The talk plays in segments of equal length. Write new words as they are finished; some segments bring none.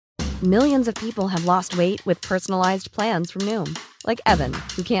Millions of people have lost weight with personalized plans from Noom. Like Evan,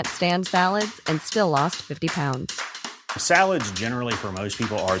 who can't stand salads and still lost 50 pounds. Salads generally for most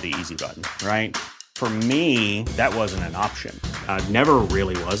people are the easy button, right? For me, that wasn't an option. I never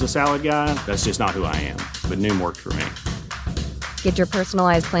really was a salad guy. That's just not who I am. But Noom worked for me. Get your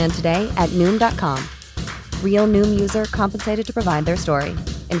personalized plan today at Noom.com. Real Noom user compensated to provide their story.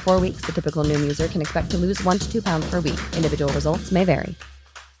 In 4 weeks, the typical Noom user can expect to lose 1 to 2 pounds per week. Individual results may vary.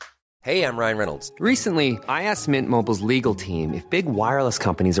 Hey, I'm Ryan Reynolds. Recently, I asked Mint Mobile's legal team if big wireless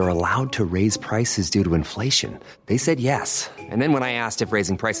companies are allowed to raise prices due to inflation. They said yes. And then when I asked if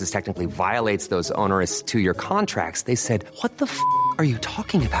raising prices technically violates those onerous two-year contracts, they said, "What the f*** are you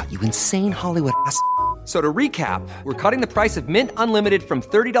talking about, you insane Hollywood ass?" So to recap, we're cutting the price of Mint Unlimited from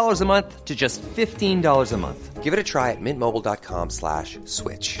 $30 a month to just $15 a month. Give it a try at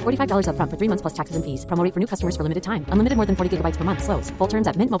mintmobile.com/switch. $45 up front for 3 months plus taxes and fees. Promo rate for new customers for limited time. Unlimited more than 40 gigabytes per month. Slows full terms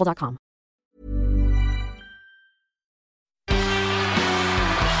at mintmobile.com.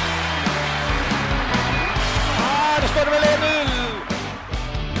 Det står det vel 1-0.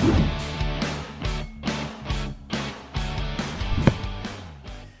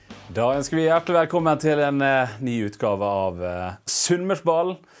 Da ønsker vi hjertelig velkommen til en ny utgave av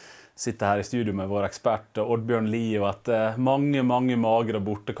Sunnmørsball. Sitter her i studio med vår ekspert Oddbjørn Lie, og etter mange magre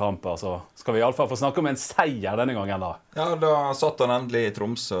bortekamper så skal vi I alle fall få snakke om en seier denne gangen da. Ja, da satt han endelig I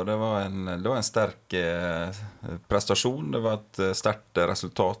Tromsø. Det var en sterk prestasjon. Det var et sterkt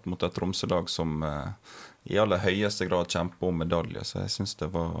resultat mot et Tromsø-lag som I aller høyeste grad kjemper om medalje. Så jeg synes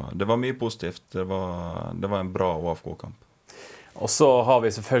det var mye positivt. Det var en bra AaFK-kamp. Og så har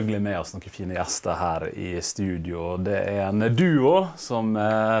vi selvfølgelig med oss noen fine gjester her I studio. Det en duo som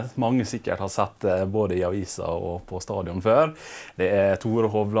mange sikkert har sett både I aviser og på stadion før. Det Tore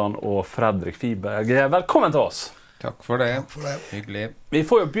Hovland og Fredrik Fiberg. Velkommen til oss. Takk for det. Hyggelig. Vi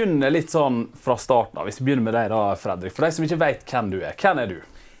får jo begynne litt sånn fra starten av. Hvis vi begynner med deg da, Fredrik. For de som ikke vet hvem du hvem du?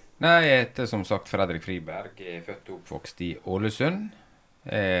 Nei, jeg heter som sagt Fredrik Friberg. Jeg født og oppvokst I Ålesund.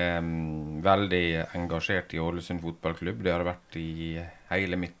 Veldig engasjert I Ålesund fotballklubb. Det har vært I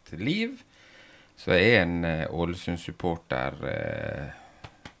hele mitt liv. Så jeg en Ålesund-supporter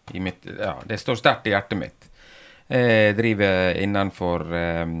I mitt, ja, det står sterkt I hjertet mitt. Jeg driver innenfor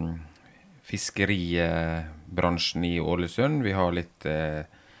fiskeribransjen I Ålesund. Vi har litt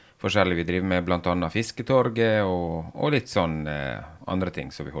forskjellig vi driver med, blant annet fisketorget og litt sånn andre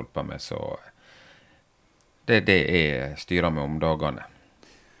ting som vi holder på med. Så det jeg styrer med om dagene.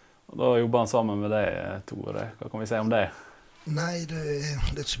 Og da jobber han sammen med deg, Tore. Hva kan vi si om det? Nei, det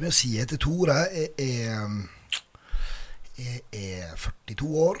ikke så mye å si. Jeg heter Tore. Jeg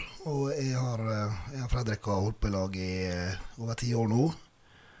 42 år, og jeg har Fredrik har holdt på I lag I over 10 år nå.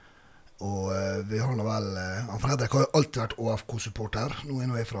 Og vi har nå vel... Fredrik har jo alltid vært AaFK-supporter. Nå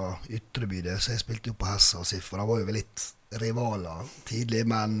nå jeg fra Ytrebygde, så jeg spilte jo på Hessa og Sif, og da var jo vi litt rivaler tidlig,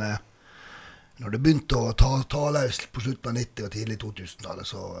 men... Når det begynte å ta løs på slutten av 90- og tidlig 2000-tallet,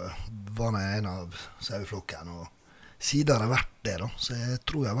 så var jeg en av saueflokken, og siden har jeg vært det da. Så jeg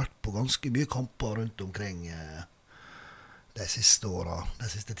tror jeg har vært på ganske mye kamper rundt omkring de siste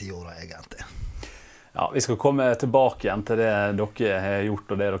 10 årene egentlig. Ja, vi skal komme tilbake igjen til det dere har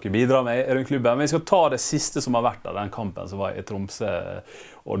gjort og det dere bidrar med rundt klubben. Men vi skal ta det siste som har vært av den kampen som var I Tromsø,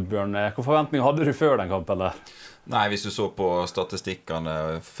 Oddbjørn. Hvilke forventninger hadde du før den kampen der? Nei, hvis du så på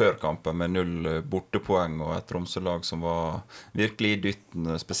statistikkene før kampen med 0 bortepoeng og et Tromsø-lag som var virkelig I dytten,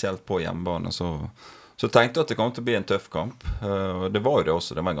 spesielt på hjemmebane, så tenkte jeg at det kom til å bli en tøff kamp. Det var jo det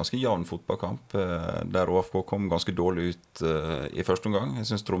også. Det var en ganske jevn fotballkamp, der AaFK kom ganske dårlig ut I første omgang. Jeg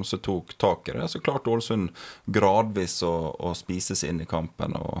synes Tromsø tok tak I det. Så klart Ålesund gradvis å spise seg inn I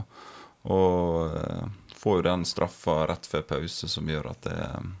kampen, og får jo den straffa rett før pause som gjør at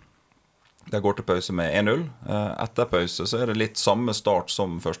det går til pause med 1-0. Etter pause så det litt samme start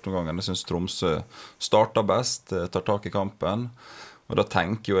som første omgangen. Jeg synes Tromsø starter best, tar tak I kampen. Og da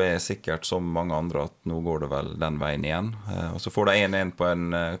tenker jo jeg sikkert som mange andre at nå går det vel den veien igjen. Og så får de 1-1 på en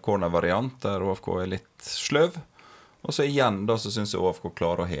corner-variant der AaFK litt sløv. Og så igjen da så synes jeg AaFK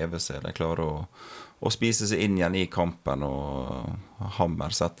klarer å heve seg. De klarer å spise seg inn igjen I kampen, og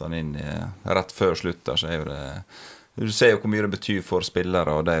Hammer setter den inn rett før slutt der, så jo det... Du ser jo hvor mye det betyr for spillere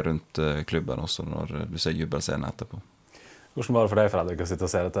og de rundt klubben også når du ser jubelscenen etterpå. Hvordan var det for deg, Fredrik, å sitte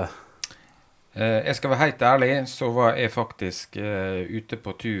og se dette? Jeg skal være helt ærlig, så var jeg faktisk ute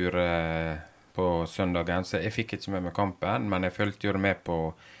på tur på søndagen, så jeg fikk ikke med meg kampen, men jeg følte jo det med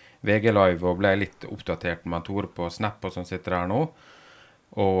på VG Live og ble litt oppdatert med Tore på Snap og som sitter her nå.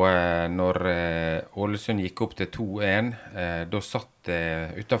 Og når Ålesund gikk opp til 2-1, da satt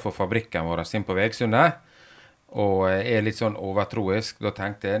jeg utenfor fabrikken vår inn på Vegsundet, og litt sånn overtroisk. Da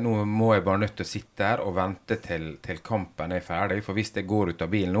tenkte jeg, nå må jeg bare nødt til å sitte her og vente til kampen ferdig, for hvis jeg går ut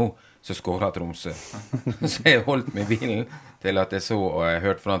av bilen nå, så skårer Tromsø. Så jeg holdt meg i bilen til at jeg så og jeg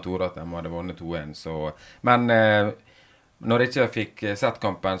hørte fra Tore at de hadde vunnet 2-1. Men når jeg ikke fikk sett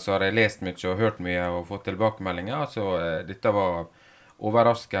kampen, så har jeg lest mye og hørt mye og fått tilbakemeldinger, så dette var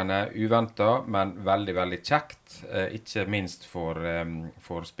overraskende, uventet, men veldig, veldig kjekt. Ikke minst for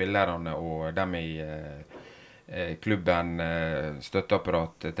spillerne og dem i klubben,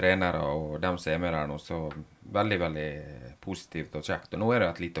 støtteapparat, trenere og dem som med der nå. Så veldig, veldig positivt og kjekt. Og nå det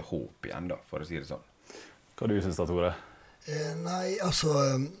et lite håp igjen da, for å si det sånn. Hva du synes da, Tore? Nei, altså,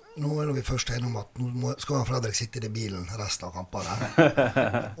 nå vi først enige om at nå skal Fredrik sitte i bilen resten av kampene.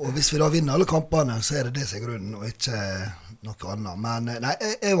 Og hvis vi da vinner alle kampene, så det som grunnen, og ikke noe annet. Men nei,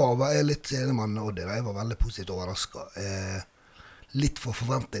 jeg var litt enig med Oddi, jeg var veldig positivt overrasket. Litt for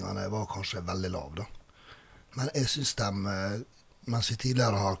forventningene var kanskje veldig lav da. Men jeg synes mens vi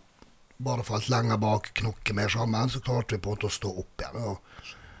tidligere har bare falt lenger bak, knokke mer sammen, så klarte vi på en måte å stå opp igjen. Og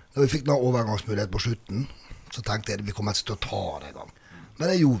da vi fikk den overgangsmulighet på slutten, så tenkte jeg at vi kommer ikke til å ta det en gang. Men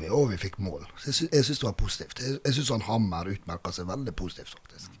det gjorde vi, og vi fikk mål. Så jeg synes det var positivt. Jeg synes han Hammer utmerket seg veldig positivt,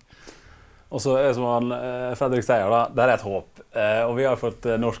 faktisk. Og så som Fredrik sier da, det et håp. Og vi har fått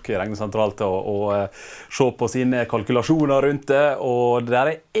Norsk Regnesentral til å se på sine kalkulasjoner rundt det, og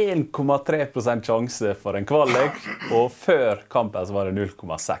det 1,3% sjanse for en kvalik, og før kampen så var det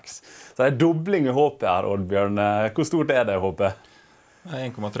 0,6. Så det dobling i håpet her, Oddbjørn. Hvor stort det håpet?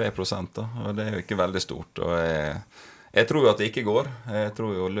 1,3% da, og det jo ikke veldig stort. Og jeg tror jo at det ikke går. Jeg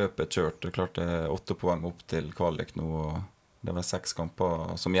tror jo løpet kjørt. Det klart 8 poeng opp til kvalik nå, og det var 6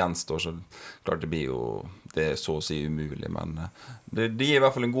 kamper som gjenstår, så klart det blir jo, det så å si umulig, men det gir i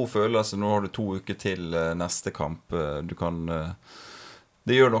hvert fall en god følelse. Nå har du 2 uker til neste kamp. Du kan,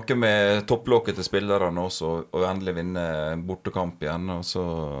 det gjør noe med topplåket til spillerne også, og endelig vinne bortekamp igjen, og så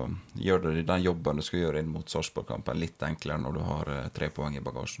gjør det den jobben du skal gjøre inn mot Sarpsborg-kampen litt enklere når du har 3 poeng i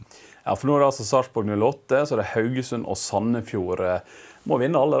bagasjen. Ja, for nå det altså Sarpsborg 08, så det Haugesund og Sandefjord. Må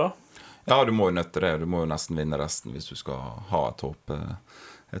vinne alle da? Ja, du må jo nøtte det. Du må jo nesten vinne resten hvis du skal ha et håp.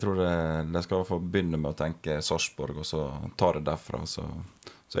 Jeg tror det skal i hvert fall begynne med å tenke Sarpsborg, og så ta det derfra. Så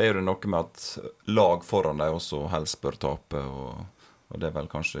det noe med at lag foran deg også helst bør tape, og det vel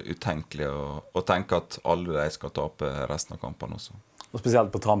kanskje utenkelig å tenke at alle de skal tape resten av kampene også. Og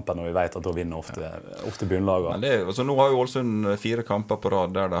spesielt på tampen når vi vet at da vinner ofte bunnlaget. Men altså, nå har jo Ålesund 4 kamper på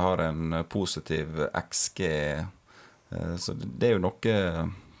rad der de har en positiv XG, så det jo noe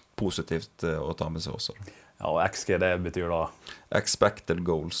positivt å ta med seg også. Ja, og XG det betyr da? Expected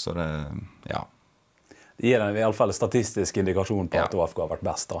goals, så det, ja. Det gir i alle fall en statistisk indikasjon på at AaFK har vært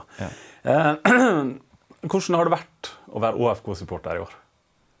best da. Ja. Hvordan har det vært å være AaFK-supporter i år?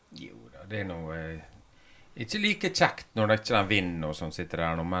 Jo da, det noe ikke like kjekt når det ikke er vinner og sånn sitter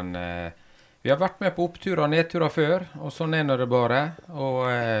der nå, men vi har vært med på oppturer og nedturer før, og sånn når det bare, og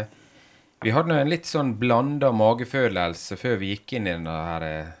vi hadde en litt sånn blandet magefølelse før vi gikk inn i denne her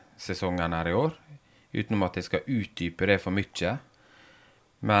sesongen her i år, utenom at jeg skal utdype det for mye.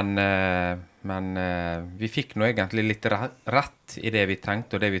 Men vi fikk nå egentlig litt rett i det vi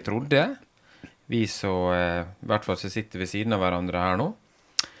tenkte og det vi trodde. Vi så, i hvert fall så sitter ved siden av hverandre her nå.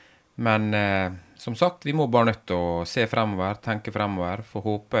 Men som sagt, vi må bare nødt til å se fremover, tenke fremover, for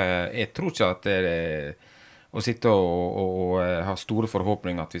håpe. Jeg tror ikke at det å sitte og ha store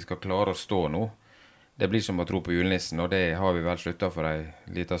forhåpninger at vi skal klare å stå nå. Det blir som å tro på julenissen, og det har vi vel sluttet for en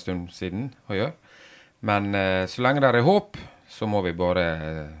liten stund siden å gjøre. Men så lenge det håp, så må vi bare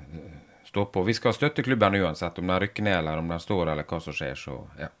stå på. Vi skal støtte klubben uansett, om den rykker ned, eller om den står, eller hva som skjer, så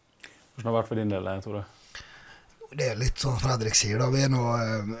ja. Hvordan har det vært for din del, Tore? Det litt sånn Fredrik sier da,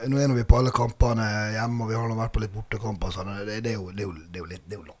 nå vi på alle kampene hjemme, og vi har nå vært på litt bortekamper, så det jo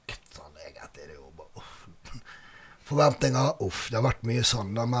lagt, sånn, egentlig, det jo bare, forventninger, det har vært mye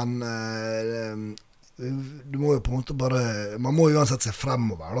sånn da, men du må jo på en måte bare, man må jo uansett se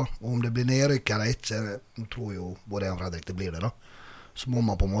fremover da, og om det blir nedrykk eller ikke, nå tror jo både jeg og Fredrik det blir det da, så må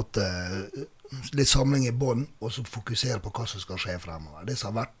man på en måte litt samling i bånd, og så fokusere på hva som skal skje fremover. Det som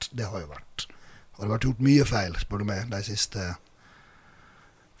har vært, det har jo vært. Og det har vært gjort mye feil, spør du meg, de siste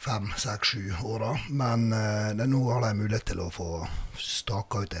 5, 6, 7 åra, men nå har de mulighet til å få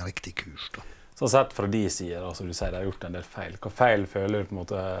staka ut en riktig kurs da. Så sett fra de sider, altså du sier de har gjort en del feil. Hva feil føler du på en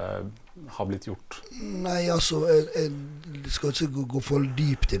måte har blitt gjort? Nei, altså, jeg skal ikke gå for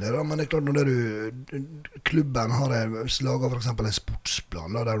dypt i det da, men det klart når klubben har laget for eksempel en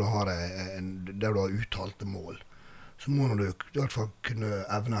sportsplan da, der du har uttalte mål, så må du i hvert fall kunne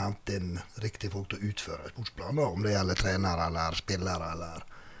evne å hente inn riktige folk til å utføre sportsplanen, om det gjelder trenere eller spillere eller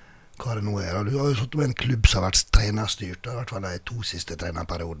hva det nå da. Du har jo suttet med en klubb som har vært trenerstyrt, i hvert fall de 2 siste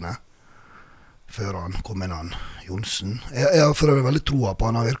trenerperiodene, før han kom inn, han Johnsen. Jeg har for øvrig veldig troa på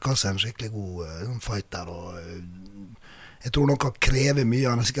han, har virket som en skikkelig god fighter, og jeg tror nok han krever mye,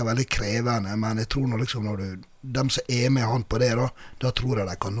 han sikkert veldig krevende, men jeg tror nok liksom når de som med han på det, da tror jeg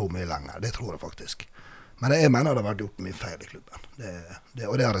de kan nå mye lenger, det tror jeg faktisk. Men jeg mener det har vært gjort mye feil i klubben,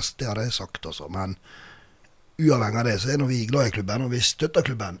 og det har jeg sagt også, men uavhengig av det, så nå vi glad i klubben, og vi støtter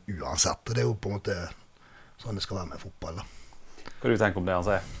klubben uansett. Og det jo på en måte sånn det skal være med fotball. Da. Hva du tenker om det han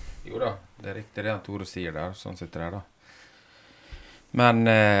sier? Jo da, det riktig det han Tore sier der, sånn sitter det da. Men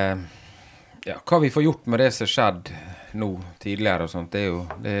hva vi får gjort med det som skjedd nå, tidligere og sånt,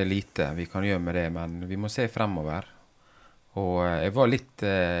 det lite vi kan gjøre med det, men vi må se fremover. Og jeg var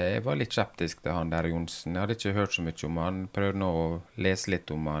litt skeptisk til han der Johnsen. Jeg hadde ikke hørt så mye om han, prøvde nå å lese litt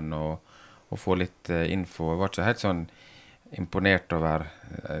om han, og få litt info. Jeg var ikke helt sånn imponert over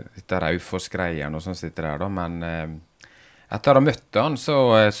dette Raufoss-greien og sånn sitter der da, men etter å ha møtt han,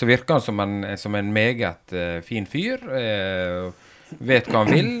 så virker han som en meget fin fyr, vet hva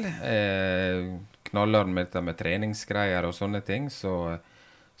han vil, knaller med dette med treningsgreier og sånne ting, så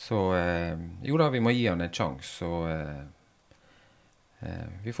jo da, vi må gi han en sjans, så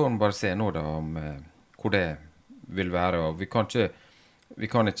vi får bare se nå da om hvor det vil være, og vi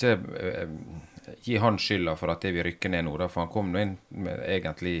kan ikke gi han skylda for at det vi rykker ned nå, da, for han kom nå inn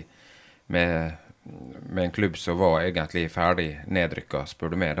egentlig med en klubb som var egentlig ferdig nedrykket,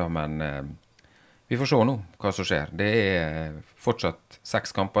 spør du meg da, men vi får se nå hva som skjer. Det fortsatt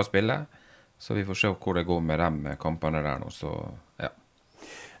 6 kamper å spille, så vi får se hvor det går med de kampene der nå, så ja.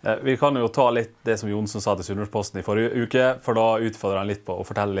 Vi kan jo ta litt det som Johnsen sa til Sunnmørsposten i forrige uke, for da utfordrer han litt på å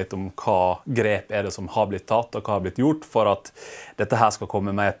fortelle litt om hva grep det som har blitt tatt, og hva har blitt gjort for at dette her skal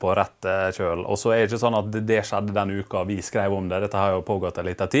komme med på rett kjøl. Og så det ikke sånn at det skjedde den uka vi skrev om det, dette har jo pågått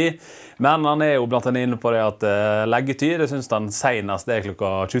en liten tid. Men han jo blant annet inne på det at leggetid, det synes han senest det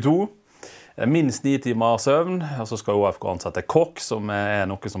klokka 22. Minst 9 timer søvn, og så skal AaFK ansette kokk, som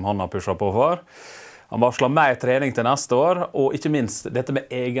noe som han har pushet på for. Han varsler mer trening til neste år, og ikke minst dette med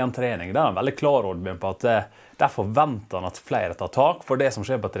egen trening. Det han veldig klar på at der forventer han at flere tar tak, for det som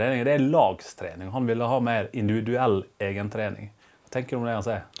skjer på trening, det lagstrening. Han ville ha mer individuell egen trening. Hva tenker du om det han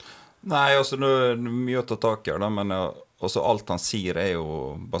sier? Nei, altså, det mye å ta tak i, da, men også alt han sier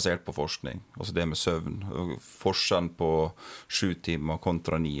jo basert på forskning. Altså det med søvn. Forskjellen på 7 timer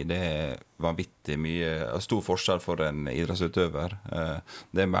kontra 9, det vanvittig mye. Stor forskjell for en idrettsutøver.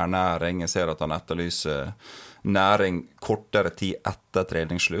 Det med ernæring, jeg ser at han etterlyser næring kortere tid etter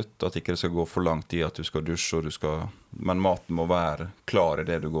treningsslutt. At ikke det skal gå for lang tid at du skal dusje, men maten må være klar i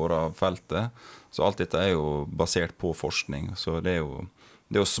det du går av feltet. Så alt dette jo basert på forskning. Så det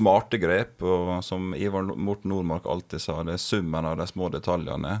jo smarte grep, og som Ivar Morten Nordmark alltid sa, det summen av de små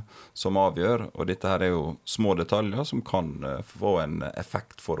detaljene som avgjør, og dette her jo små detaljer som kan få en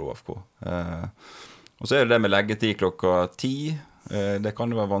effekt for AaFK. Og så det med leggetid klokka 10. Det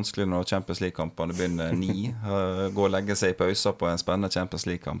kan jo være vanskelig når Champions League-kampene begynner 9. Gå og legge seg i pauser på en spennende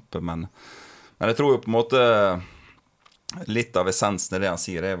Champions League-kamp, men jeg tror jo på en måte litt av essensen i det han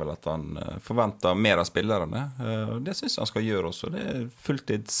sier vel at han forventer mer av spillerne. Det synes jeg han skal gjøre også. Det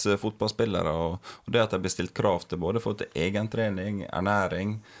fulltids fotballspillere, og det at det blir stilt krav til både for til egentrening,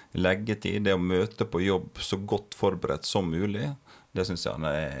 ernæring, leggetid, det å møte på jobb så godt forberedt som mulig, det synes jeg han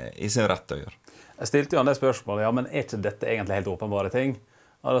i sin rett å gjøre. Jeg stilte jo han det spørsmålet, ja, men ikke dette egentlig helt åpenbare ting?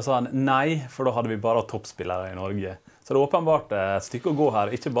 Og da sa han nei, for da hadde vi bare toppspillere i Norge. Så det åpenbart et stykke å gå her,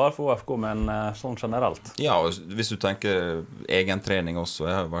 ikke bare for AaFK, men sånn generelt. Ja, og hvis du tenker egentrening også,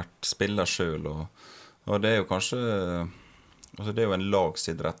 jeg har jo vært spiller selv, og det jo kanskje, altså det jo en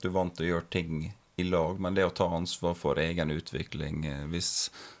lagsidrett, du vant til å gjøre ting i lag, men det å ta ansvar for egen utvikling,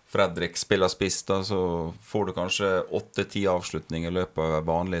 hvis Fredrik spiller spiss da, så får du kanskje 8-10 avslutninger i løpet av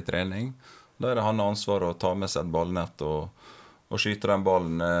vanlig trening. Da det han ansvar å ta med seg et ballnett og skyte den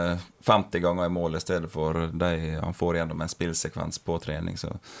ballen 50 ganger i mål i stedet for de han får gjennom en spillsekvens på trening.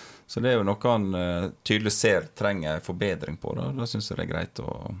 Så det jo noe han tydelig ser trenger forbedring på. Da synes jeg det greit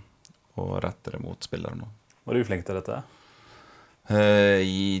å rette det mot spillere nå. Var du flink til dette?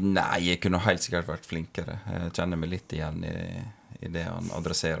 Nei, jeg kunne helt sikkert vært flinkere. Jeg kjenner meg litt igjen i det han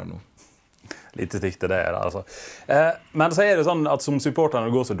adresserer nå. Lite stikk til det altså. Men så det sånn at som supporter når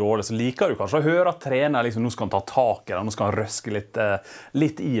det går så dårlig, så liker du kanskje å høre at trener liksom, nå skal han ta tak i det, nå skal han røske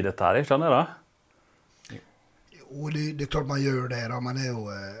litt i dette her, ikke skjønner du? Jo, det klart man gjør det da, men det jo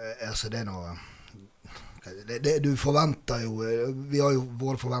altså det noe du forventer jo, vi har jo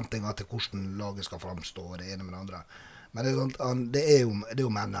våre forventninger til hvordan laget skal fremstå, det ene med det andre. Men det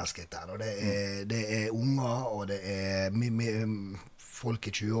jo mennesket der, og det unger, og det folk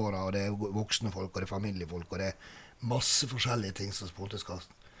i 20-åra, og det er voksne folk, og det er familiefolk, og det er masse forskjellige ting som på en måte skal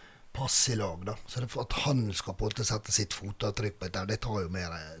passe i lag, da. Så det for at han skal på en måte sette sitt fotavtrykk på dette, det tar jo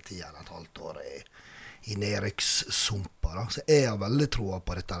mer 10 enn et halvt år i nedrykkssumper, da. Så jeg har veldig troa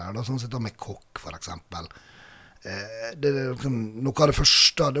på dette der, da. Sånn sett da med kokk, for eksempel. Det noe av det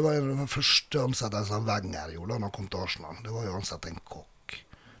første, det var jo den første ansettelsen Wenger gjorde da han kom til Arsenal. Det var jo ansett en kokk.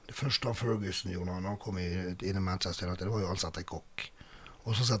 Det første Ferguson gjorde når han kom inn i Manchester United, det var jo ansett en kokk.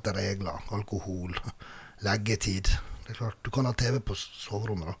 Og så sette regler, alkohol, leggetid. Det er klart, du kan ha TV på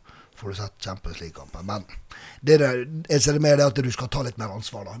soverommet da, får du sett Champions League-kampen. Men jeg ser det mer det at du skal ta litt mer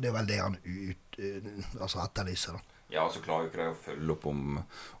ansvar da. Det er vel det han etterlyser da. Ja, så klarer jo ikke det å følge opp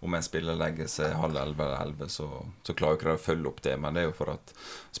om en spiller legger seg 10:30 eller 11, så klarer jo ikke det å følge opp det. Men det er jo for at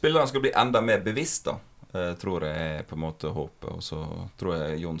spillerne skal bli enda mer bevisst da, tror jeg er på en måte håpet. Og så tror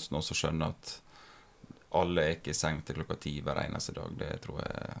jeg Johnsen også skjønner at alle er ikke i seng til klokka 10 hver eneste dag. Det tror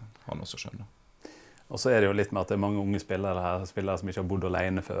jeg han også skjønner. Og så er det jo litt med at det er mange unge spillere her, spillere som ikke har bodd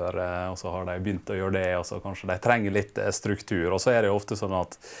alene før, og så har de begynt å gjøre det, og så kanskje de trenger litt struktur. Og så er det jo ofte sånn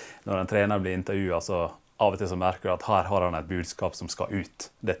at når en trener blir intervjuet, så av og til så merker du at her har han et budskap som skal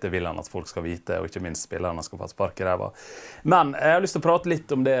ut. Dette vil han at folk skal vite, og ikke minst spillerne skal få et spark i ræva. Men jeg har lyst til å prate litt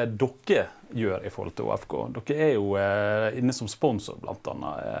om det dere gjør i forhold til AaFK. Dere er jo inne som sponsor blant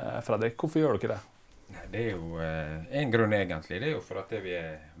annet. Fredrik, hvorfor gjør dere det? Det er jo en grunn egentlig. Det er jo for at vi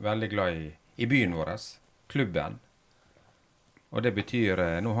er veldig glad i byen vår, klubben. Og det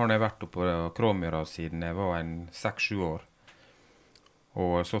betyr, nå har jeg vært oppe på Kråmyra siden jeg var 6-7 år.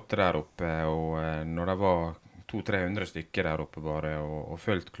 Og satt der oppe, og når det var 200-300 stykker der oppe bare, og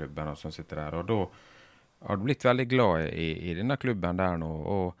følt klubben og sånn sitter der. Og da har jeg blitt veldig glad i denne klubben der nå.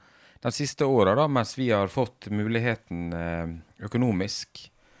 Og de siste årene da, mens vi har fått muligheten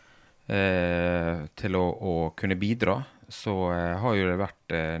økonomisk til å kunne bidra, så har jo det vært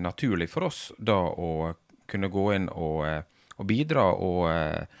naturlig for oss da å kunne gå inn og bidra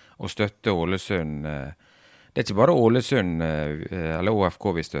og støtte Ålesund. Det er ikke bare Ålesund eller AaFK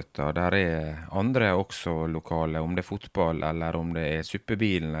vi støtter. Der er andre også lokale, om det er fotball eller om det er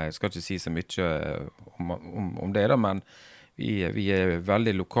suppebilen. Jeg skal ikke si så mye om det da, men vi er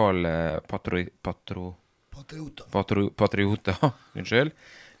veldig lokale patrioter. Unnskyld.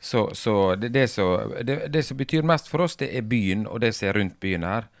 Så det som betyr mest for oss, det er byen, og det som er rundt byen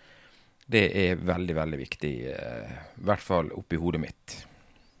her. Det er veldig, veldig viktig, i hvert fall oppi hodet mitt.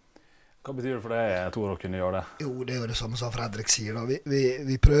 Hva betyr det for deg, Tor, å kunne gjøre det? Jo, det er jo det samme som Fredrik sier da.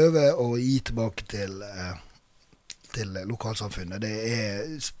 Vi prøver å gi tilbake til lokalsamfunnet.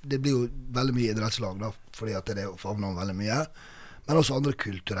 Det blir jo veldig mye idrettslag da, fordi at det favner om veldig mye. Men også andre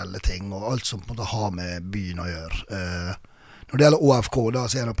kulturelle ting, og alt som på en måte har med byen å gjøre. Når det gjelder AaFK, da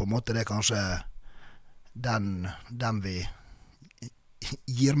så er det på en måte det kanskje den vi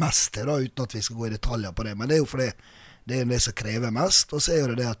gir mest til, da, uten at vi skal gå i detaljer på det. Men det er jo fordi det er det som krever mest, og så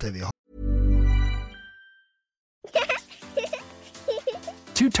er det at vi har.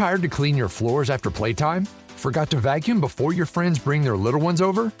 Too tired to clean your floors after playtime? Forgot to vacuum before your friends bring their little ones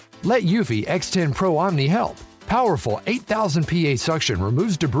over? Let Eufy X10 Pro Omni help. Powerful 8,000 PA suction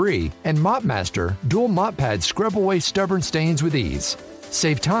removes debris, and MopMaster dual mop pads scrub away stubborn stains with ease.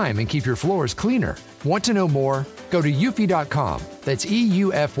 Save time and keep your floors cleaner. Want to know more? Go to eufy.com, that's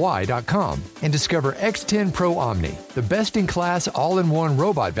EUFY.com, and discover X10 Pro Omni, the best-in-class all-in-one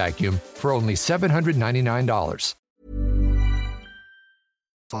robot vacuum for only $799.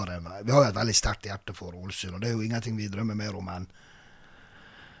 Vi har jo et veldig sterkt hjerte for Ålesund, og det er jo ingenting vi drømmer mer om enn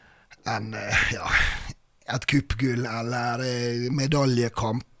et kuppgull eller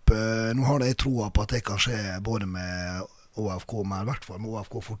medaljekamp. Nå har jeg troa på at det kan skje både med AaFK, men i hvert fall med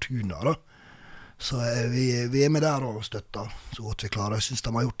AaFK Fortuna da. Så vi er med der og støtter så godt vi klarer. Jeg synes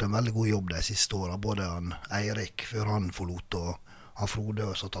de har gjort en veldig god jobb de siste årene, både han Eirik før han forlot, og han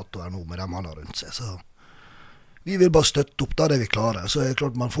Frode også tatt over nå med dem han har rundt seg. Så vi vil bare støtte opp da det vi klarer. Så er det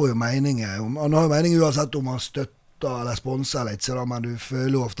klart man får jo meninger. Man har jo mening uansett om man støtter eller sponser eller ikke, men du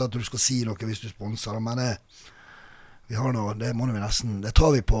føler jo ofte at du skal si noe hvis du sponser. Men vi har noe, det må vi nesten, det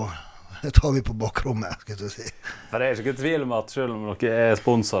tar vi på bakrommet, skal jeg si. For det er ikke tvil om at selv om dere er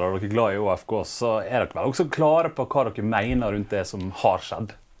sponsorer og dere er glad i AaFK, så er dere vel også klare på hva dere mener rundt det som har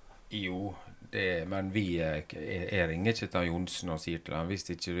skjedd? Jo, men jeg ringer ikke til Johnsen og sier til han, hvis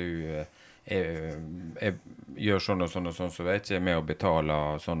ikke du jeg gjør sånn og sånn og sånn, så vet jeg med å betale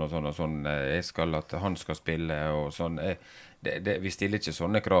sånn og sånn og sånn, jeg skal at han skal spille og sånn. Vi stiller ikke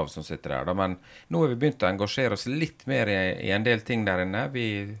sånne krav som sitter der da, men nå har vi begynt å engasjere oss litt mer i en del ting der inne. Vi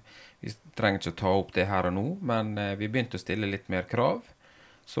trenger ikke å ta opp det her og nå, men vi begynte å stille litt mer krav,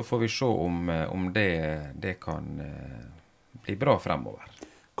 så får vi se om det kan bli bra fremover.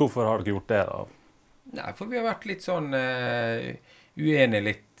 Hvorfor har dere gjort det da? Nei, for vi har vært litt sånn uenige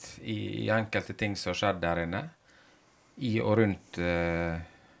litt i enkelte ting som har skjedd der inne, i og rundt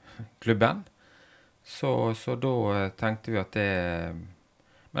klubben. Så da tenkte vi at det...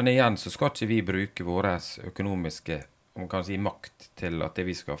 Men igjen så skal ikke vi bruke våre økonomiske, om man kan si, makt til at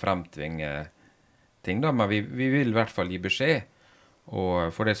vi skal fremtvinge ting da, men vi vil i hvert fall gi beskjed,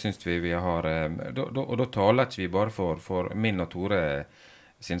 og for det synes vi har... Og da taler ikke vi bare for min og Tore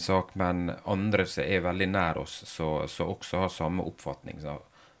sin sak, men andre som veldig nær oss, som også har samme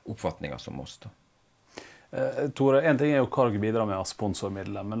oppfatninger som oss da. Tore, en ting jo hva dere bidrar med av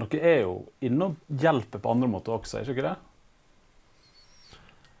sponsormidler, men dere jo innom hjelper på andre måter også, ikke det?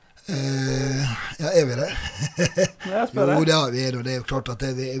 Ja, vi det? Jeg spør det. Jo, vi det. Det jo klart at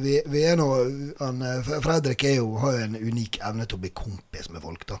vi nå... Fredrik har jo en unik evne til å bli kompis med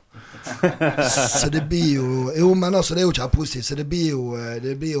folk, da. Så det blir jo... Jo, men altså, det jo ikke positivt. Så det blir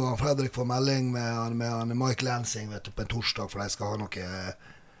jo han Fredrik får melding med Mike Lansing, vet du, på en torsdag, for de skal ha noe...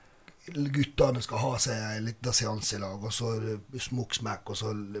 Guttene skal ha seg en liten seanse i lag, og så smokksmekk, og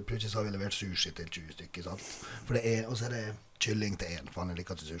så plutselig så har vi levert sushi til 20 stykker, sant? For og så det kylling til en, for han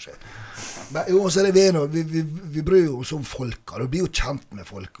liker til sushi. Men jo, så det vi bryr oss om folk, og vi blir jo kjent med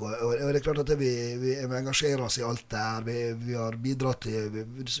folk, og det klart at vi engasjerer oss i alt der, vi har bidratt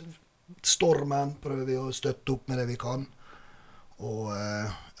til stormen, prøver vi å støtte opp med det vi kan, og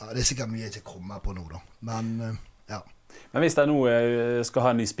ja, det sikkert mye jeg ikke kommer på nå da, men ja. Men hvis de nå skal ha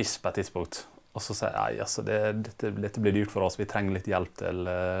en ny spiss på et tidspunkt, og så sier nei, altså, dette blir dyrt for oss, vi trenger litt hjelp til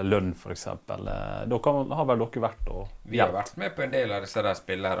lønn for eksempel, da har vel dere vært og hjelp? Vi har vært med på en del av disse der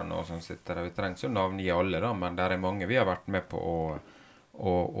spillere nå som sitter der, vi trenger ikke navn i alle da, men der mange vi har vært med på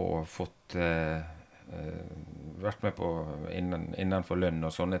og fått vært med på innenfor lønn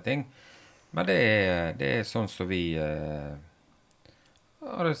og sånne ting, men det sånn som vi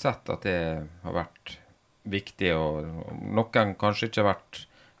har sett at det har vært viktig, og noen kanskje ikke har vært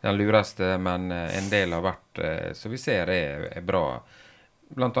den lureste, men en del har vært, så vi ser bra.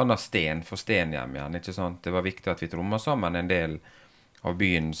 Blant annet Sten, for Sten hjem igjen, ikke sant? Det var viktig at vi trommet sammen en del av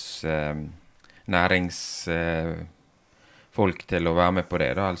byens næringsfolk til å være med på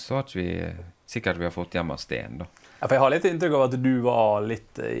det, da. Altså at vi sikkert har fått hjem av Sten, da. Ja, for jeg har litt inntrykk av at du var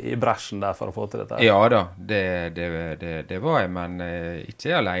litt i bresjen der for å få til dette. Ja da, det var jeg, men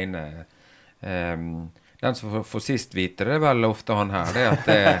ikke alene. Den som får sist vite det vel ofte han her, det at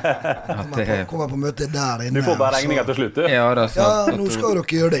det kommer på møte der inne. Du får bare regninger til slutt, du. Ja, da, ja, nå skal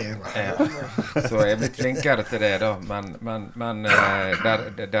dere gjøre det. Ja. Så jeg blitt flinkere til det da, men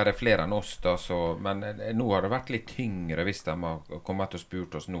der flere enn oss da, men nå har det vært litt tyngre hvis de har kommet og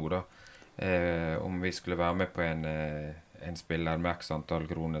spurt oss nå da, om vi skulle være med på en spiller med x antall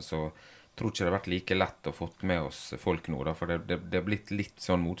kroner, så tror ikke det har vært like lett å få med oss folk nå da, for det har blitt litt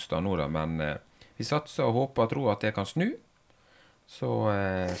sånn motstand nå da, men vi satser og håper og tror at det kan snu, så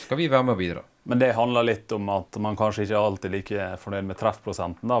skal vi være med og bidra. Men det handler litt om at man kanskje ikke alltid er like fornøyd med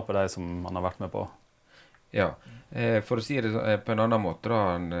treffprosenten da, på de som man har vært med på? Ja, for å si det på en annen måte,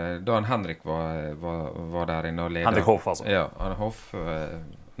 da Henrik var der inne og ledet. Henrik Hoff, altså? Ja, Hoff,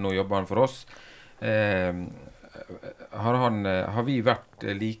 nå jobber han for oss. Har vi vært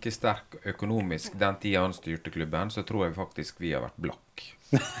like sterk økonomisk den tiden han styrte klubben, så tror jeg faktisk vi har vært blakk.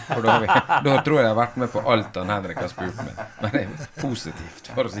 For da tror jeg har vært med på alt han Henrik har spurt med. Men det positivt,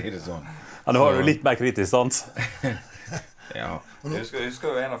 for å si det sånn. Ja, nå var du litt mer kritisk, sant? Ja. Jeg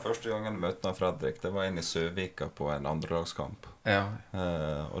husker jo en av første gangene møtte Fredrik, det var inne i Søvika på en andredagskamp. Ja.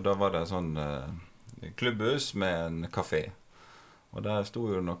 Og da var det en sånn klubbhus med en kafé. Og der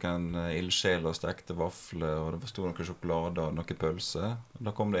stod jo noen ildsjel og stekte vafler, og det stod noen sjokolade og noen pølse.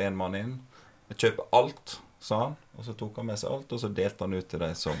 Da kom det en mann inn. Jeg kjøper alt, sa han. Og så tok han med seg alt, og så delte han ut til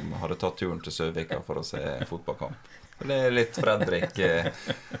de som hadde tatt turen til Søvika for å se fotballkamp. Og det litt Fredrik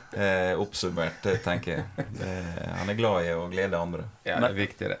oppsummert, tenker jeg. Han glad i å glede andre. Ja, det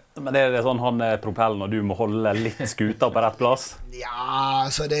viktig det. Men det sånn han propellen, og du må holde litt skuta på rett plass? Ja,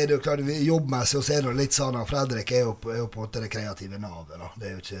 så det jo klart, jobbmessig og så det litt sånn, Fredrik jo på en måte det kreative navet, da. Det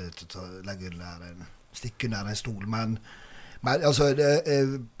jo ikke til å legge stikke under en stol, men altså,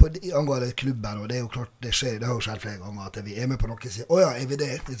 angående klubben, og det jo klart, det har jo skjedd flere ganger at vi med på noe og sier, åja, vi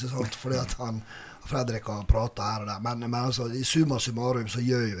det? Ikke sant? Fordi at Fredrik har pratet her og der, men altså, i summa summarum så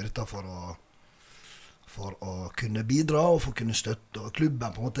gjør vi dette for å kunne bidra og for å kunne støtte, og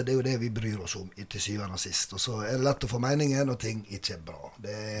klubben på en måte, det jo det vi bryr oss om til syvende og sist, og så det lett å få meningen når ting ikke bra.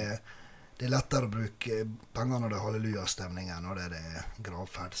 Det lettere å bruke penger når det halleluja-stemning enn når det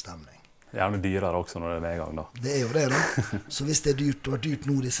gravferdstemning. Gjerne dyrere også når det medgang da. Det jo det da. Så hvis det vært dyrt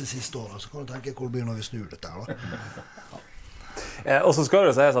nå disse siste årene, så kan du tenke hvor det blir når vi snur dette her da. Og så skal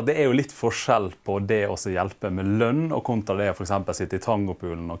det sies at det jo litt forskjell på det å hjelpe med lønn, og kontra det å for eksempel sitte i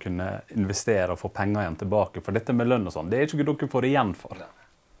tangopoolen og kunne investere og få penger igjen tilbake. For dette med lønn og sånn, det ikke dere får igjen for.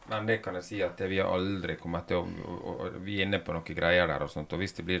 Men det kan jeg si at vi har aldri kommet til å vi inne på noen greier der og sånt, og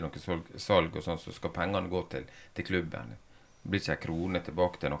hvis det blir noe salg og sånt, så skal pengene gå til klubben. Det blir ikke en krone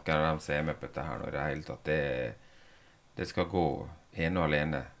tilbake til noen av dem som med på dette her nå i det hele tatt. Det skal gå ene og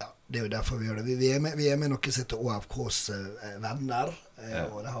alene. Ja, det jo derfor vi gjør det. Vi med noe som heter AaFKs venner,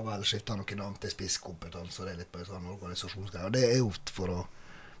 og det har vel skiftet noen navn til spisskompetanse, og det litt på en sånn organisasjonsgreier. Og det jo for å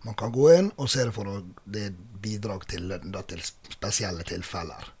man kan gå inn, og så det for å det bidrag til lønn til spesielle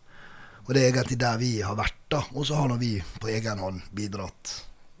tilfeller. Og det egentlig der vi har vært da, og så har vi på egen hånd bidratt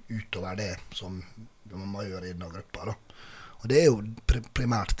utover det som man gjør i denne gruppa da. Og det jo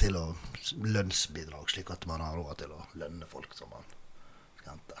primært til å lønnsbidrag, slik at man har råd til å lønne folk som man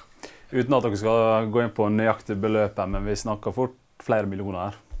skal hente. Uten at dere skal gå inn på nøyaktig beløp, men vi snakker fort flere millioner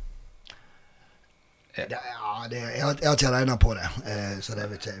her. Ja, jeg har ikke regnet på det, så det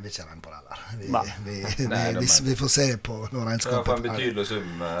vil ikke regne på det heller. Vi får se på når regnskapet. Det for en betydelig sum.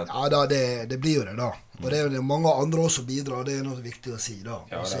 Ja, da, det blir jo det da. Og det jo mange andre også som bidrar, det noe viktig å si da.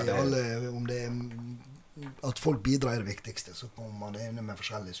 Ja, om det at folk bidrar det viktigste, så kommer man inn med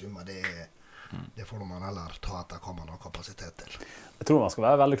forskjellige summer. Det får man heller ta etter hva man har kapasitet til. Jeg tror man skal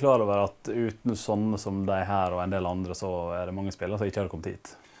være veldig klar over at uten sånne som de her og en del andre, så det mange spillere som ikke har kommet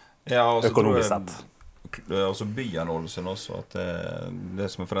hit. Ja, økonomisk sett. Altså byen Ålesund også, at det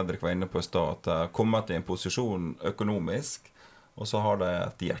som Fredrik var inne på i stad, at det har kommet i en posisjon økonomisk, og så har de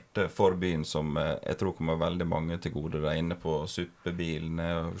et hjerte for byen som jeg tror kommer veldig mange til gode. De inne på suppebilen,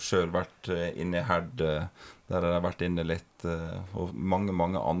 jeg har selv vært inne i Herd, der de har vært inne litt, og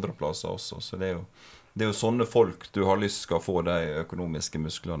mange andre plasser også. Så det jo sånne folk du har lyst skal få de økonomiske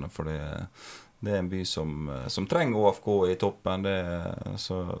musklene, for det en by som trenger AaFK i toppen,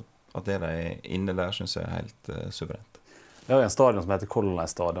 så at det de inne der synes jeg helt suverent. Det jo en stadion som heter Colonel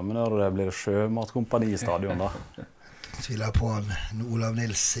Stadion, men når det blir Sjømatkompani-stadion da? Tviler på når Olav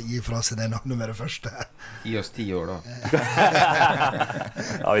Nils gir fra seg det navnet med det første. Gi oss 10 år da.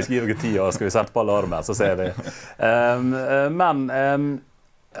 Ja, vi skriver ikke 10 år, skal vi sette på alarmen, så ser vi. Men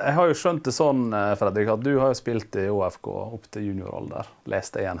jeg har jo skjønt det sånn, Fredrik, at du har jo spilt i AaFK opp til junioralder.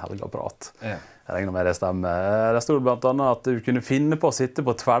 Leste en helgaprat. Ja. Jeg regner med det stemmer. Det stod blant annet at du kunne finne på å sitte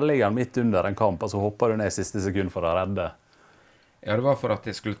på tverrliggeren midt under en kamp, og så hopper du ned i siste sekund for å redde. Ja, det var for at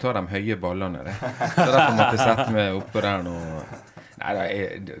jeg skulle ta de høye ballene. Det. Så derfor måtte jeg sette meg oppe der nå. Nei,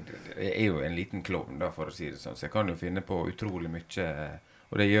 jeg jo en liten klovn, da, for å si det sånn. Så jeg kan jo finne på utrolig mye.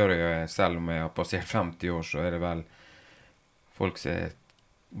 Og det gjør jeg selv om jeg har passert 50 år, så det vel folk som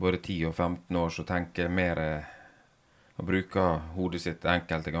både 10 og 15 år, så tenker jeg mer å bruke hodet sitt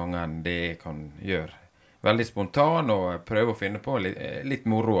enkelte ganger enn det jeg kan gjøre. Veldig spontan, og prøve å finne på litt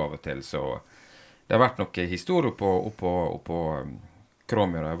moro av og til, så det har vært noen historier på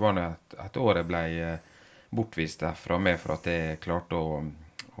Kromjør. Det var et år jeg ble bortvist fra meg for at jeg klarte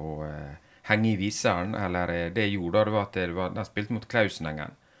å henge i viseren, eller det jeg gjorde, det var at jeg spilte mot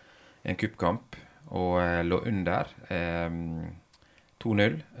Klausenengen, en kuppkamp, og lå under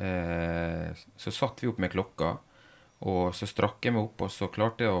 2-0. Så satt vi opp med klokka, og så strakk jeg meg opp, og så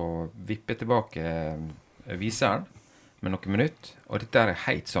klarte jeg å vippe tilbake viseren med noen minutter, og dette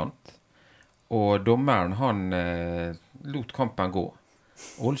helt sant. Og dommeren, han lot kampen gå.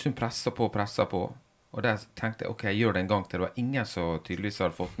 Ålesund presset på, og der tenkte jeg, ok, jeg gjør det en gang til. Det var ingen som tydeligvis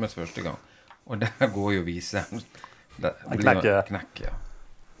hadde fått med seg første gang. Og der går jo viseren. Knekk, ja.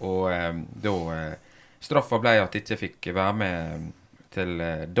 Og da straffa ble at jeg ikke fikk være med til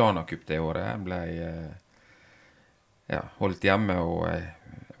Dana-kupp det året. Jeg ble holdt hjemme, og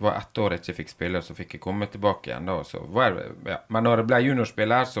var 1 år jeg ikke fikk spille, så fikk jeg komme tilbake igjen da. Så men når jeg ble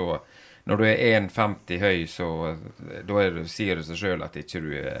juniorspiller, så når du 1,50 høy, så da sier det seg selv at ikke du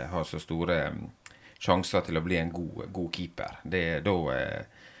har så store sjanser til å bli en god keeper. Det da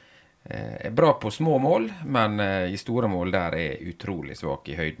bra på små mål, men i store mål der utrolig svak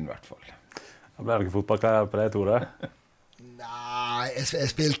i høyden i hvert fall. Ble det ikke fotballkarriere på det, Tore? Nei, jeg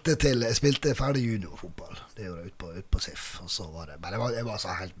spilte ferdig juniorfotball. Det gjorde jeg ut på SIF, og så var det, men jeg var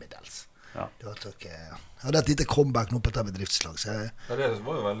så helt middels. Ja. Jeg hadde et lite comeback nå på dette bedriftslag, så det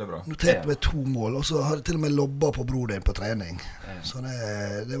var jo veldig bra. Noterte med 2 mål, og så hadde jeg til og med lobba på bror din på trening. Så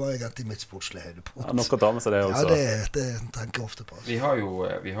det var egentlig mitt sportslige høydepunkt. Ja, noe å ta med seg det også. Ja, det tenker jeg ofte på. Vi har jo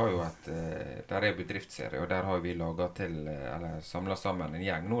der bedriftsserie, og der har vi laget eller samlet sammen en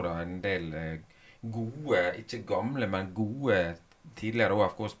gjeng nå da, en del gode, ikke gamle, men gode tidligere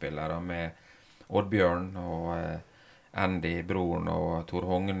AaFK-spillere med Oddbjørn og Andy, broren, og Tor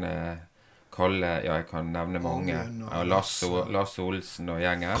Hogne, Kalle, ja, jeg kan nevne mange. Ja, Lasse Olsen og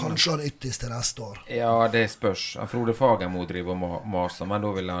gjengen. Kanskje han ytterst til neste år. Ja, det spørs. Frode Fagermo driver og maser, men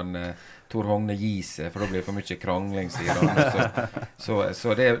da vil han Tor Hogne gi seg, for da blir det for mye krangling, sier han.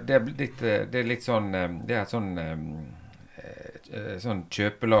 Så det er litt sånn, det er et sånn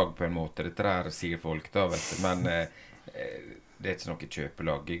kjøpelag på en måte. Dette der sier folk da, vet du. Men det er ikke noe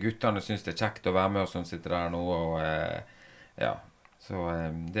kjøpelag. Guttene synes det er kjekt å være med og sånn sitter der nå, og ja. Så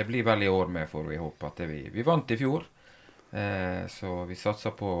det blir vel i år med, får vi håpe at vi vant i fjor. Så vi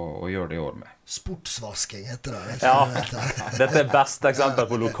satser på å gjøre det i år med. Sportsvasking heter det. Ja, dette er beste eksempel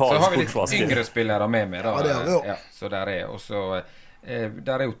på lokal sportsvasking. Så har vi litt yngre spillere med da. Ja, det har vi også. Ja, så der er også,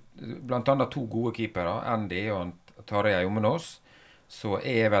 der er jo blant annet 2 gode keepere, Andy og Tarjei Omenås. Så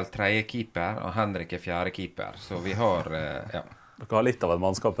er vel 3. keeper, og Henrik er 4. keeper. Så vi har, ja. Dere har litt av et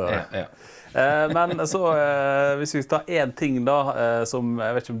mannskap her. Ja. Men så, hvis vi tar en ting da, som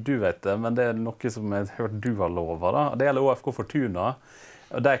jeg vet ikke om du vet det, men det er noe som jeg har hørt du har lovet da. Det gjelder AaFK Fortuna.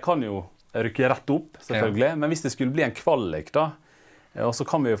 De kan jo rykke rett opp, selvfølgelig. Men hvis det skulle bli en kvalik da, og så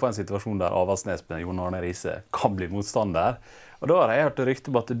kan vi jo få en situasjon der Avaldsnes med Jon Arne Riise kan bli motstander. Og da har jeg hørt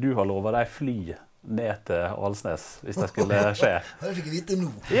rykte på at du har lovet deg fly ned til Avaldsnes, hvis det skulle skje. Det fikk jeg vite nå.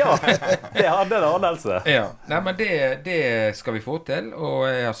 Ja, det hadde en anelse. Ja, nei, men det skal vi få til, og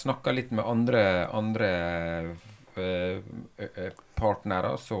jeg har snakket litt med andre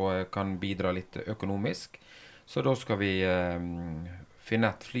partnere som kan bidra litt økonomisk. Så da skal vi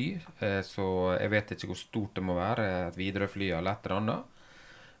finne et fly, så jeg vet ikke hvor stort det må være, et Widerøe-fly eller et eller annet.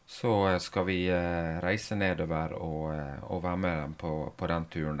 Så skal vi reise nedover og være med dem på den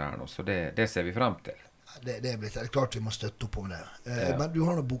turen der nå. Så det ser vi frem til. Det er klart vi må støtte opp om det. Men du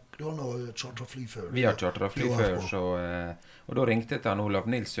har noe chartret fly før? Vi har chartret fly før, og da ringte jeg til Olav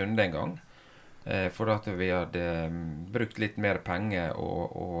Nils Sunde en gang. For at vi hadde brukt litt mer penger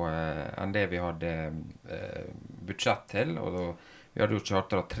enn det vi hadde budsjett til. Og vi hadde jo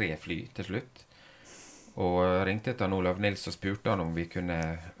chartret 3 fly til slutt. Og ringte til Olav Nils og spurte han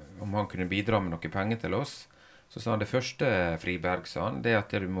om han kunne bidra med noe penger til oss. Så sa han det første, Friberg, sa han, det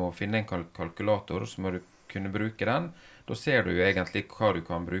at du må finne en kalkulator, så må du kunne bruke den. Da ser du jo egentlig hva du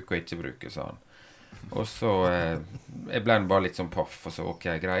kan bruke og ikke bruke, sa han. Og så jeg ble bare litt sånn paff, og så ok,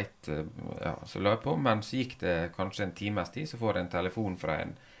 greit, ja, så la jeg på. Men så gikk det kanskje en times tid, så får jeg en telefon fra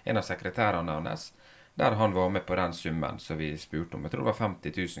en av sekretærene hans, der han var med på den summen som vi spurte om. Jeg tror det var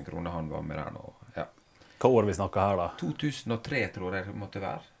 50 000 kroner han var med der nå, ja. Hva år vi snakker her da? 2003 tror jeg det måtte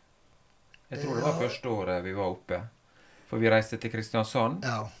være. Jeg tror det var første året vi var oppe. For vi reiste til Kristiansand,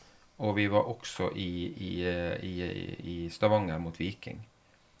 og vi var også i Stavanger mot Viking.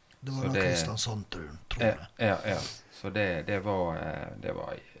 Det var da Kristiansand-turen, tror jeg. Ja. Så det var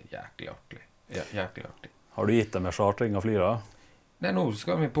jæklig artig. Jæklig artig. Har du gitt dem med chartring av fly da? Nei, nå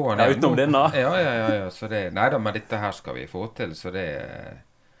skal vi på. Ja, utenom din da? Ja. Så neida, men dette her skal vi få til, så det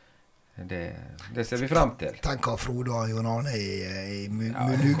ser vi frem til. Tenk hva Frode og Jon Arne i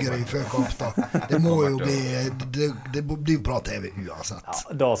Munugere i før kamp da. Det må jo bli bra TV uansett.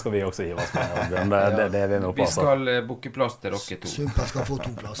 Ja, da skal vi også hive oss med. Det er vi med å passe. Vi skal booke plass til dere 2. Sumpen skal få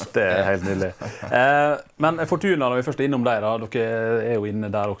 2 plasser. Det er helt nydelig. Men Fortuna, når vi først er innom deg da, dere er jo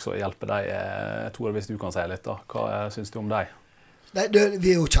inne der også og hjelper deg. Tore, hvis du kan si litt da, hva synes du om deg? Nei, det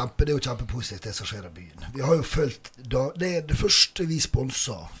er jo kjempepositivt det som skjer i byen. Vi har jo følt, det første vi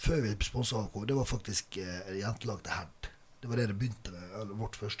sponset, før vi sponset AaFK, det var faktisk jentelag til Herd. Det var det begynte med,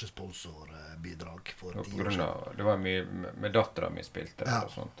 vårt første sponsorbidrag for 10 år siden. Det var mye med datteren vi spilte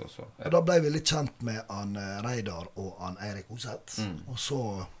og sånt også. Ja. Og da ble vi litt kjent med Reidar og Eirik Oseth. Og så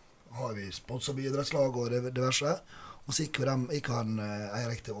har vi sponset idrettslag og diverse. Og så gikk han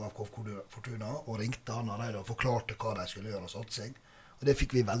Eirik til AaFK Fortuna og ringte han og Reidar og forklarte hva de skulle gjøre og satt seg. Og det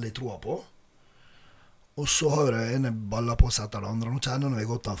fikk vi veldig troa på. Og så har det ene baller på sett av det andre. Nå kjenner vi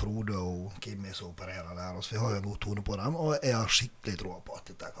godt han Frode og Kimi som opererer der. Så vi har jo en god tone på dem, og jeg har skikkelig troa på at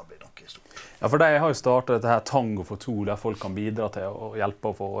dette kan bli noe stort. Ja, for de har jo startet dette her Tango for 2, der folk kan bidra til å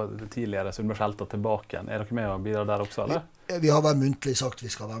hjelpe å få tidligere Sunnmørshelter tilbake igjen. Er dere med å bidra der også, eller? Vi har vært muntlig sagt vi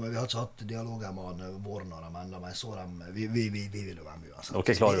skal være med. Vi har ikke hatt dialoger med våren og de enda, men så vi vil jo være med uansett.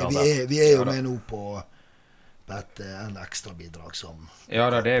 Okay, klar, vi er jo med nå på en ekstra bidrag som... Ja,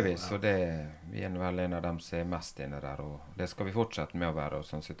 det er vi, så vi er vel en av dem som er mest inne der, og det skal vi fortsette med å være. Og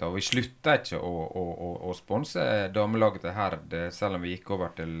sånn sett. Og vi slutter ikke å sponse damelaget til Herd, selv om vi gikk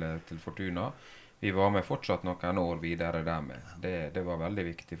over til Fortuna. Vi var med fortsatt noen år videre der med. Det var veldig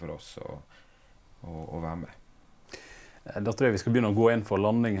viktig for oss å være med. Da tror jeg vi skal begynne å gå inn for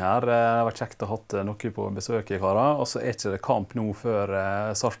landing her. Det har vært kjekt å ha hatt noe på besøk i karer. Og så er ikke det kamp nå før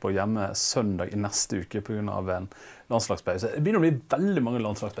Sarpsborg hjemme søndag i neste uke på grunn av en landslagspause. Det begynner å bli veldig mange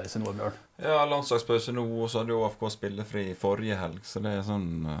landslagspauser nå, Bjørn. Ja, landslagspause nå, og så hadde jo AaFK spillefri forrige helg, så det er sånn,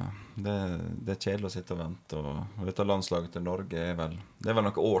 det er kjedelig å sitte og vente, og dette landslaget til Norge er vel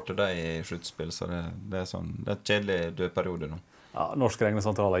noen år til deg i sluttspill, så det er et kjedelig dødperiode nå. Ja, Norsk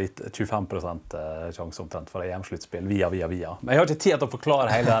regnesentral har gitt 25% sjanse omtrent for EM-sluttspill via. Men jeg har ikke tid til å forklare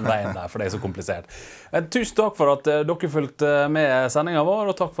hele den veien der, for det er så komplisert. Tusen takk for at dere fulgte med sendingen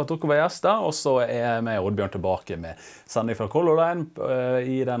vår, og takk for at dere var gjester. Og så er vi og Oddbjørn tilbake med sending fra Color Line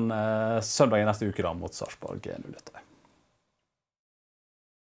i den søndagen neste uke da, mot Sarpsborg 08.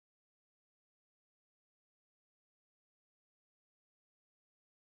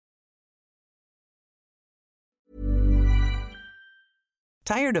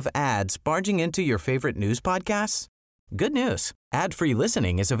 Tired of ads barging into your favorite news podcasts? Good news. Ad-free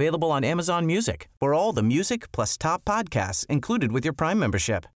listening is available on Amazon Music for all the music plus top podcasts included with your Prime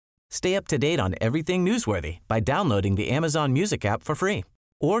membership. Stay up to date on everything newsworthy by downloading the Amazon Music app for free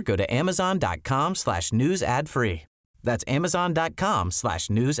or go to amazon.com/news ad free. That's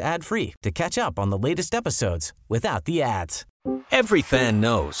amazon.com/news ad free to catch up on the latest episodes without the ads. Every fan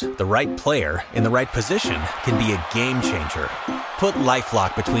knows the right player in the right position can be a game changer. Put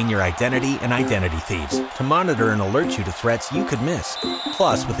LifeLock between your identity and identity thieves to monitor and alert you to threats you could miss.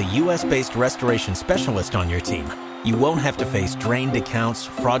 Plus, with a U.S.-based restoration specialist on your team, you won't have to face drained accounts,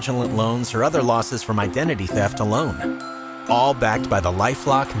 fraudulent loans, or other losses from identity theft alone. All backed by the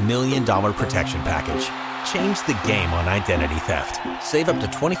LifeLock $1 Million Protection Package. Change the game on identity theft. Save up to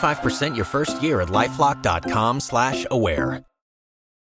 25% your first year at LifeLock.com/aware.